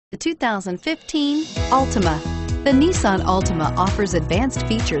The 2015 Altima. The Nissan Altima offers advanced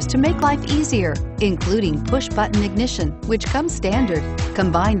features to make life easier, including push-button ignition, which comes standard.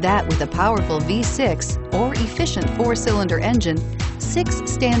 Combine that with a powerful V6 or efficient 4-cylinder engine, 6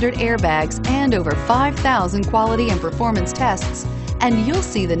 standard airbags, and over 5,000 quality and performance tests, and you'll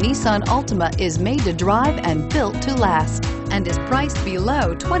see the Nissan Altima is made to drive and built to last, and is priced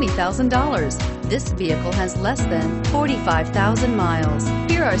below $20,000. This vehicle has less than 45,000 miles.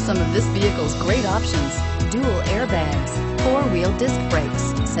 Here are some of this vehicle's great options: dual airbags, 4-wheel disc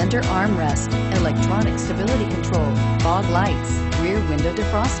brakes, center armrest, electronic stability control, fog lights, rear window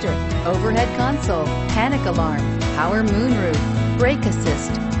defroster, overhead console, panic alarm, power moonroof, brake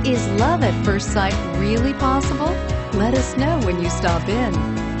assist. Is love at first sight really possible? Let us know when you stop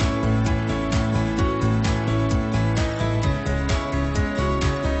in.